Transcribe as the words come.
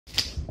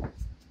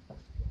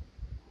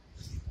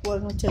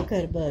Welcome to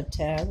Cut Above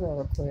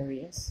Tarot,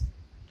 Aquarius.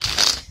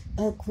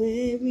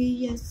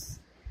 Aquarius,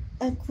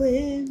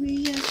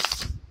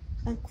 Aquarius,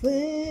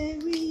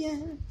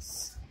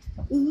 Aquarius.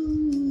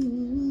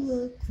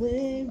 Ooh,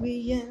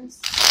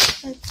 Aquarius,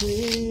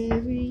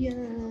 Aquarius,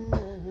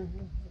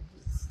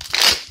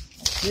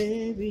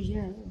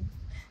 Aquarius.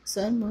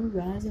 Sun, moon,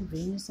 rising,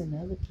 Venus, and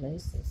other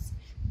places.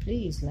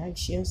 Please like,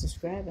 share,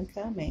 subscribe, and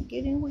comment.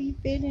 Get in where you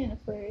fit in,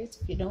 Aquarius.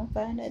 If you don't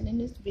find that in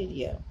this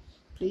video,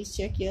 please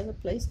check your other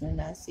placement,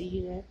 and I'll see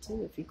you there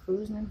too. If you're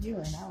cruising and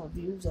viewing, our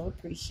views are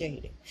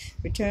appreciated.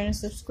 Return and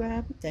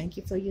subscribe. Thank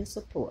you for your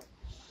support.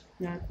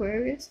 Now,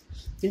 Aquarius,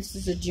 this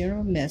is a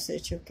general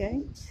message,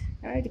 okay?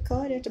 All right, the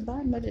card at the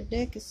bottom of the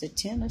deck is the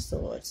Ten of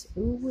Swords.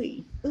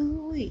 Ooh-wee,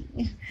 ooh-wee.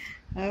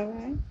 All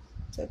right,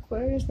 so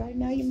Aquarius, right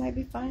now you might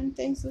be finding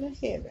things a little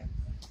heavy.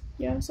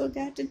 You also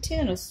got the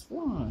Ten of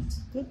Wands.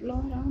 Good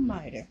Lord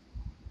Almighty.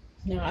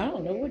 Now, I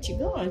don't know what you're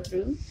going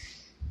through.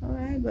 All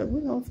right, but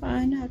we're going to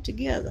find out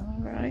together,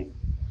 all right?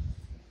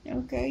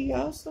 Okay, you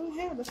also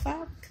have the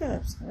Five of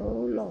Cups.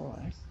 Oh,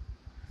 Lord.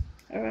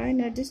 All right,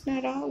 now this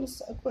not all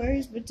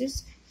Aquarius, but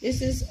this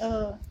is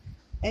a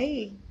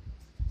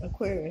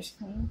Aquarius.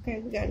 Okay,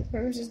 we got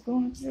Aquarius is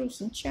going through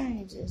some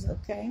changes,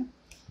 okay?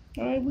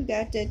 All right, we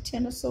got that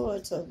Ten of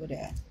Swords over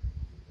there.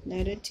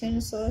 Now, that Ten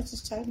of Swords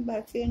is talking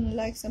about feeling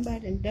like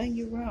somebody done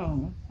you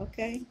wrong,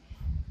 okay?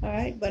 All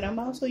right, but I'm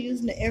also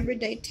using the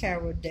Everyday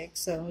Tarot deck.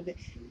 So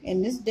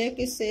in this deck,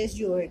 it says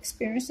you are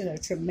experiencing a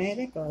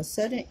traumatic or a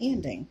sudden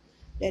ending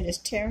that is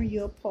tearing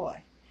you apart.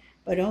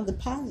 But on the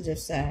positive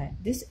side,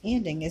 this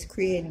ending is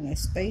creating a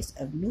space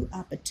of new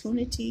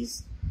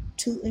opportunities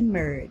to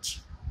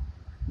emerge.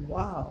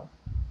 Wow.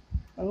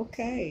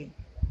 Okay.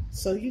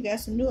 So you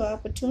got some new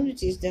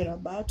opportunities that are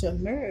about to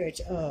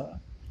emerge,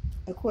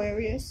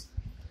 Aquarius.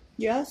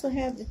 You also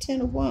have the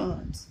Ten of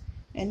Wands.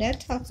 And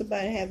that talks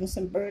about having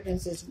some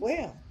burdens as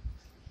well.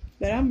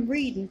 But I'm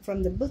reading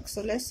from the book,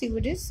 so let's see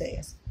what it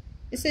says.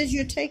 It says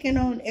you're taking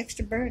on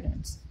extra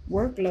burdens,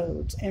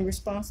 workloads, and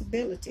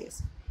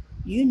responsibilities.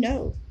 You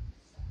know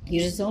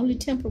it is only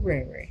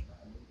temporary.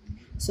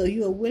 So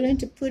you are willing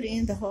to put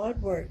in the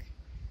hard work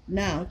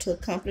now to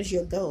accomplish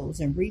your goals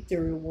and reap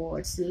the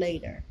rewards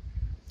later.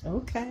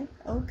 Okay,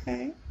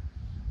 okay.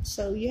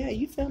 So yeah,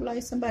 you felt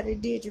like somebody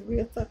did you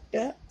real fucked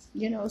up,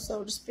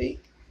 so to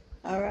speak.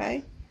 All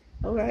right.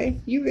 All right,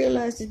 you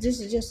realize that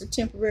this is just a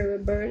temporary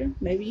burden.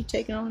 Maybe you're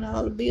taking on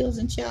all the bills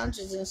and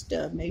challenges and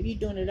stuff. Maybe you're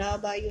doing it all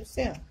by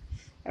yourself.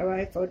 All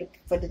right, for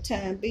the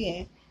time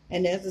being.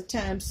 And there's a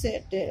time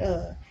set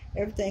that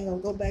everything gonna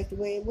go back the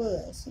way it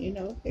was.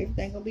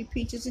 Everything gonna be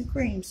peaches and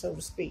cream, so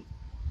to speak.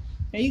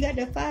 Now you got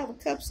that Five of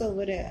Cups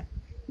over there.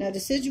 Now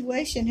the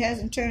situation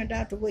hasn't turned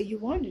out the way you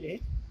wanted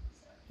it.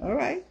 All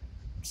right,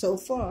 so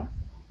far.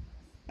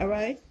 All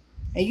right,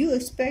 and you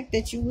expect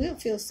that you will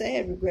feel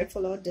sad,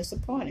 regretful, or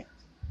disappointed.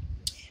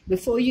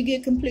 Before you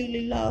get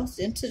completely lost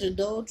into the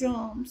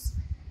doldrums,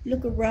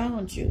 look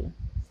around you,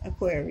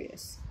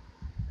 Aquarius.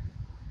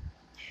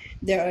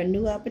 There are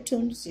new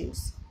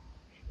opportunities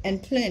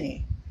and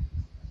plenty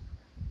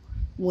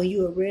when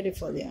you are ready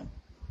for them.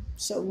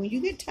 So when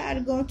you get tired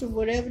of going through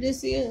whatever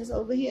this is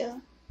over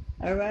here,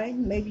 all right,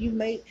 maybe you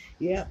may,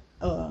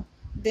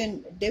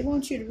 then they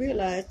want you to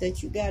realize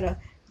that you got a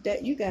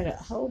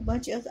whole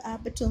bunch of other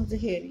opportunities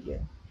ahead of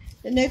you.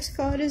 The next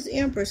card is the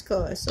Empress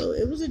card. So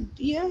it was an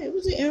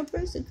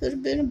Empress. It could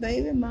have been a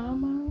baby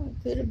mama. It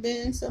could have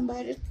been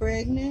somebody that's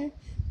pregnant.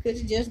 Could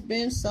have just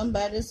been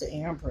somebody that's an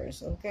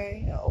Empress,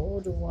 okay? An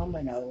older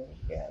woman,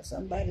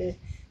 somebody,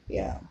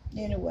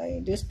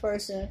 Anyway, this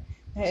person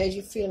has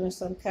you feeling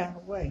some kind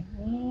of way.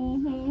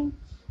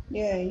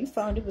 Yeah, you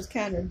found it was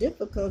kind of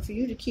difficult for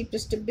you to keep the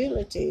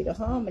stability, the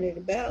harmony,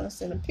 the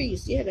balance, and the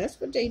peace. Yeah, that's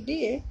what they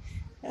did.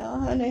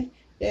 Honey.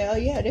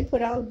 They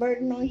put all the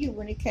burden on you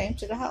when it came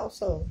to the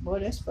household. Boy,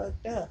 that's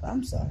fucked up.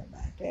 I'm sorry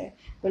about that.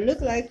 But look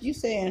like you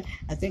saying,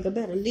 I think I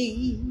better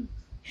leave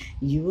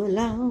you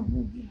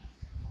alone.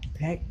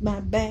 Pack my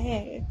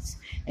bags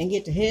and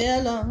get the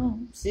hell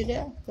on. See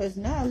that? Because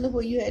now look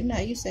where you at now.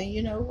 You saying,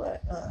 you know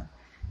what?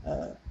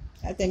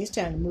 I think it's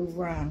time to move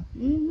around.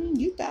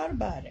 You thought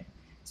about it.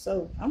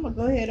 So I'm going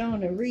to go ahead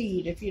on and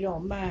read if you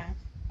don't mind.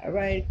 All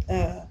right,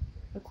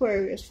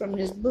 Aquarius, from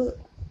this book.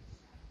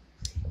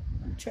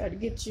 Try to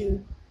get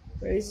you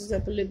raises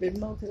up a little bit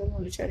more because I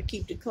want to try to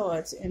keep the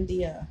cards in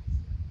the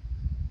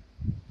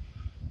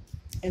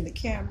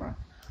camera.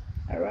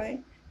 All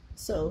right,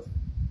 so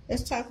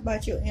let's talk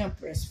about your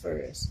Empress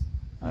first.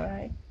 All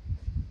right,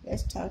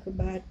 let's talk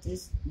about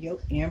your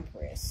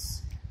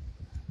Empress.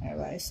 All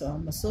right, so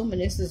I'm assuming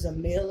this is a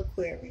male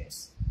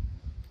Aquarius.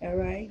 All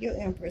right, your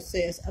Empress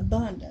says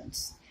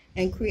abundance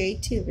and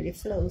creativity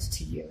flows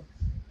to you.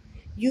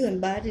 You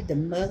embody the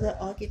mother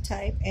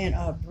archetype and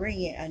are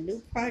bringing a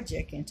new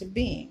project into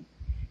being.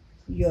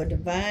 Your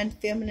divine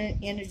feminine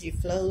energy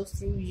flows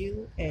through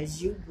you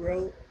as you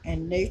grow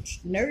and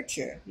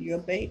nurture your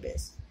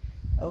babies.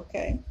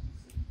 Okay.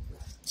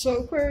 So,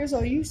 Aquarius,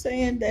 are you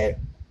saying that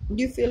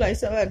you feel like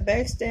somebody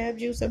backstabbed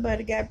you,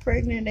 somebody got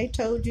pregnant, and they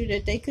told you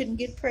that they couldn't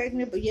get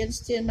pregnant, but yet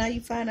still now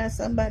you find out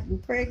somebody's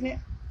pregnant?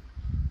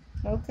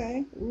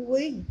 Okay. Ooh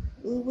wee.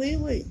 Ooh wee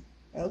wee.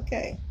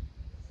 Okay.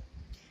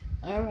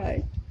 All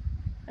right.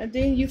 And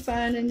then you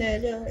finding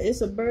that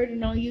it's a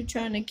burden on you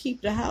trying to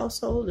keep the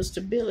household, the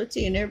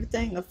stability, and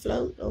everything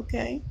afloat.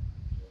 Okay.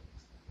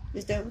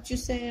 Is that what you're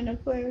saying,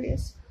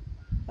 Aquarius?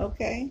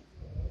 Okay.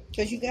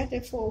 Because you got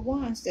that four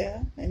wands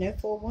there, and that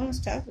four wands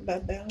talk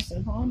about balance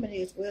and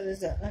harmony as well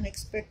as an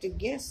unexpected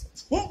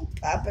guest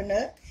popping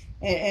up,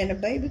 and a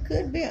baby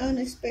could be an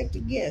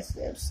unexpected guest.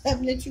 That's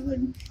something that you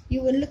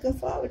weren't looking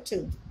forward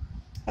to.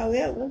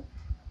 However,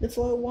 the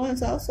four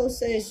wands also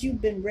says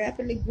you've been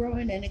rapidly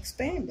growing and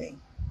expanding.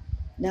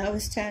 Now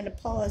it's time to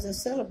pause and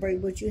celebrate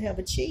what you have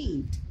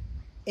achieved.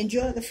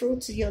 Enjoy the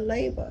fruits of your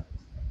labor.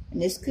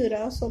 And this could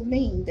also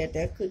mean that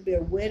there could be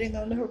a wedding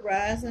on the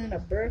horizon, a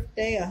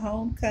birthday, a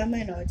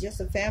homecoming, or just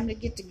a family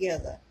get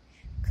together.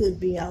 Could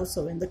be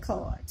also in the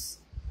cards.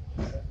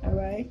 All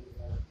right?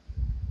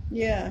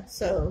 Yeah,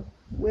 so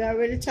we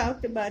already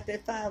talked about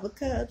that Five of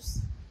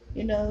Cups.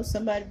 You know,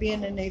 somebody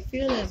being in their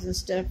feelings and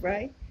stuff,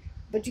 right?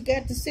 But you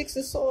got the Six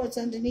of Swords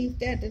underneath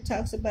that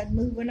talks about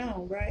moving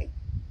on, right?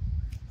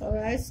 All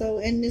right, so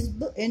in this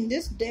book, in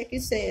this deck,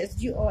 it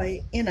says you are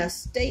in a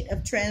state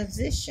of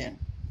transition,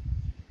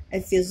 a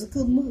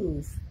physical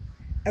move,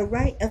 a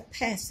rite of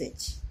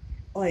passage,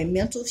 or a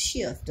mental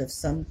shift of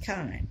some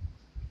kind.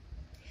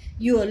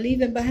 You are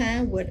leaving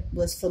behind what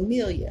was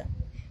familiar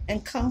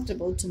and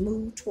comfortable to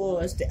move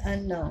towards the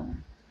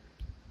unknown.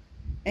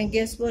 And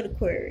guess what,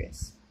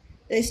 Aquarius?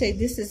 They say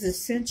this is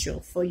essential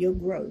for your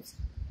growth.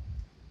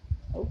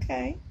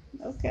 Okay,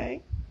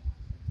 okay,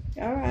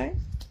 all right.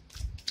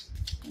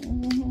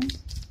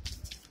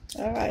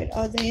 All right,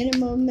 are there any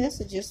more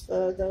messages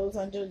for those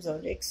under the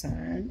zodiac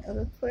sign of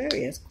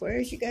Aquarius?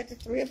 Aquarius, you got the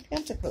Three of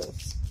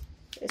Pentacles.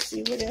 Let's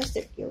see what else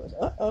that gives.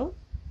 Uh-oh.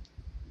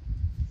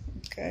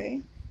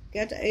 Okay.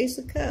 Got the Ace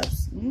of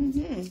Cups.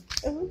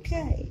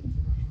 Okay.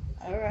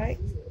 All right.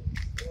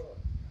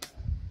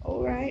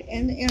 All right,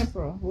 and the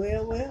Emperor.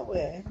 Well.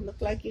 Look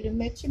like you done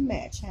met your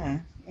match, huh,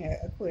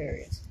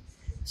 Aquarius?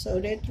 So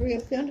that Three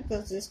of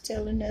Pentacles is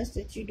telling us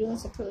that you're doing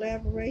some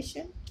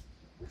collaboration.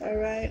 All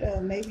right,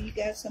 maybe you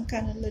got some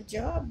kind of little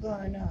job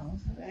going on.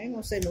 I ain't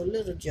gonna say no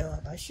little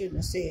job. I shouldn't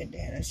have said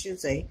that. I should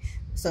say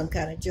some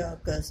kind of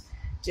job, because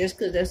just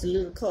because that's a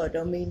little card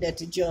don't mean that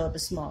the job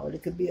is small.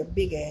 It could be a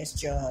big ass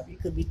job. You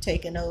could be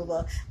taking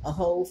over a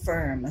whole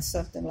firm or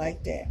something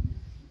like that.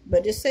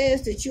 But it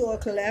says that you are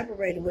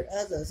collaborating with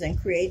others and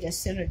creating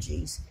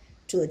synergies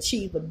to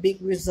achieve a big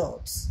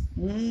results.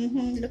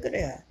 Look at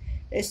that.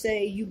 They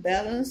say you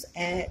balance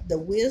at the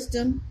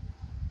wisdom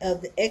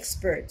of the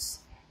experts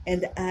and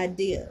the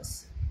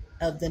ideas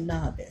of the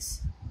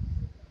novice.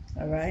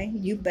 All right,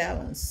 you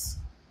balance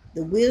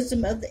the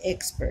wisdom of the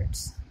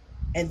experts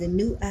and the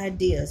new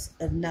ideas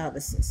of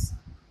novices.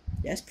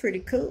 That's pretty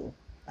cool.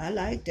 I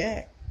like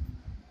that.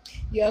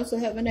 You also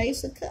have an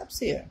Ace of Cups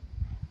here.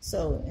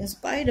 So in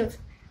spite of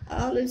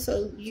all this,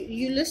 so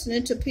you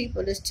listening to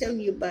people that's telling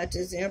you about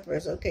this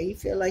Empress. Okay, you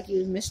feel like you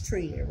was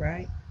mistreated,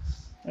 right?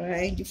 All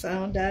right, you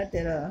found out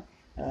that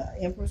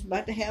Empress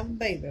about to have a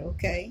baby.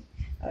 Okay.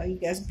 You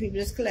got some people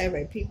that's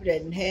collaborate, people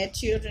that had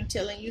children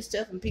telling you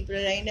stuff, and people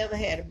that ain't never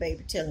had a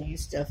baby telling you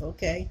stuff.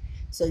 Okay,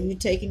 so you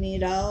taking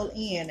it all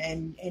in,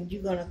 and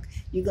you're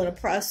gonna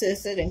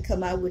process it and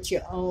come out with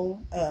your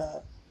own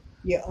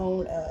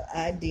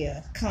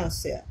idea,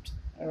 concept.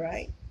 All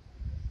right.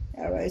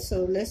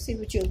 So let's see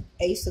what your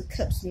Ace of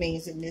Cups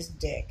means in this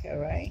deck. All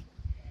right.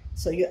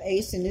 So your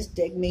Ace in this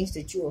deck means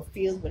that you are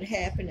filled with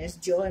happiness,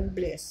 joy, and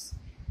bliss.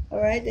 All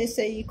right. They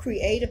say you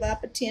creative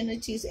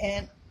opportunities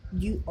and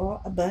you are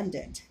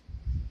abundant.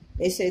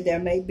 They say there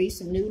may be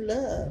some new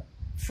love,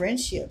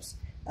 friendships,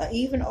 or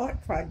even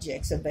art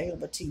projects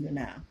available to you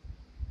now.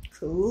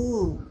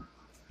 Cool.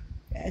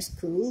 That's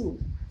cool.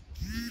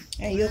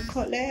 And your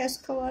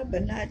last card,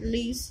 but not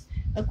least,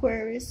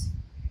 Aquarius,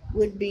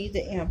 would be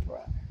the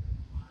Emperor.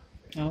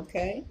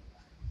 Okay.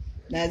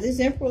 Now this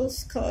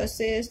Emperor's card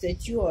says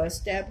that you are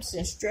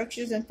establishing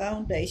structures and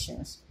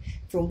foundations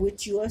from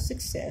which your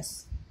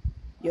success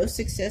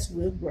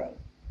will grow.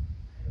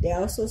 They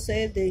also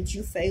said that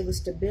you favor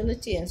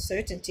stability and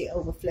certainty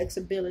over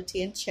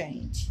flexibility and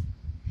change.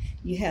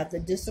 You have the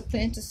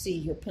discipline to see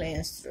your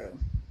plans through.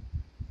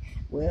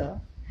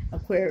 Well,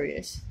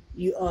 Aquarius,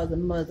 you are the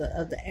mother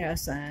of the air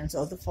signs,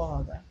 or the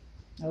father.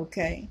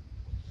 Okay?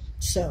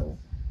 So,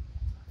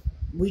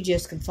 we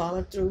just can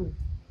follow through.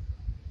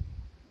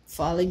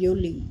 Follow your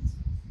lead.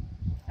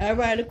 All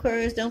right,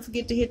 Aquarius, don't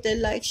forget to hit that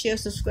like, share,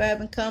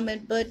 subscribe, and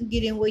comment button.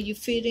 Get in where you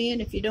fit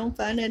in. If you don't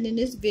find that in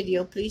this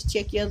video, please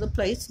check your other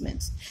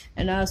placements,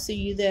 and I'll see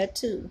you there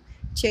too.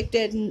 Check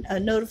that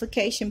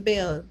notification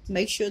bell.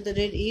 Make sure that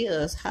it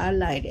is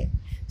highlighted,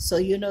 so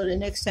you know the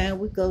next time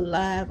we go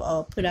live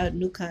or put out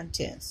new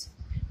contents.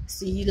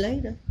 See you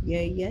later.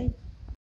 Yay, yay.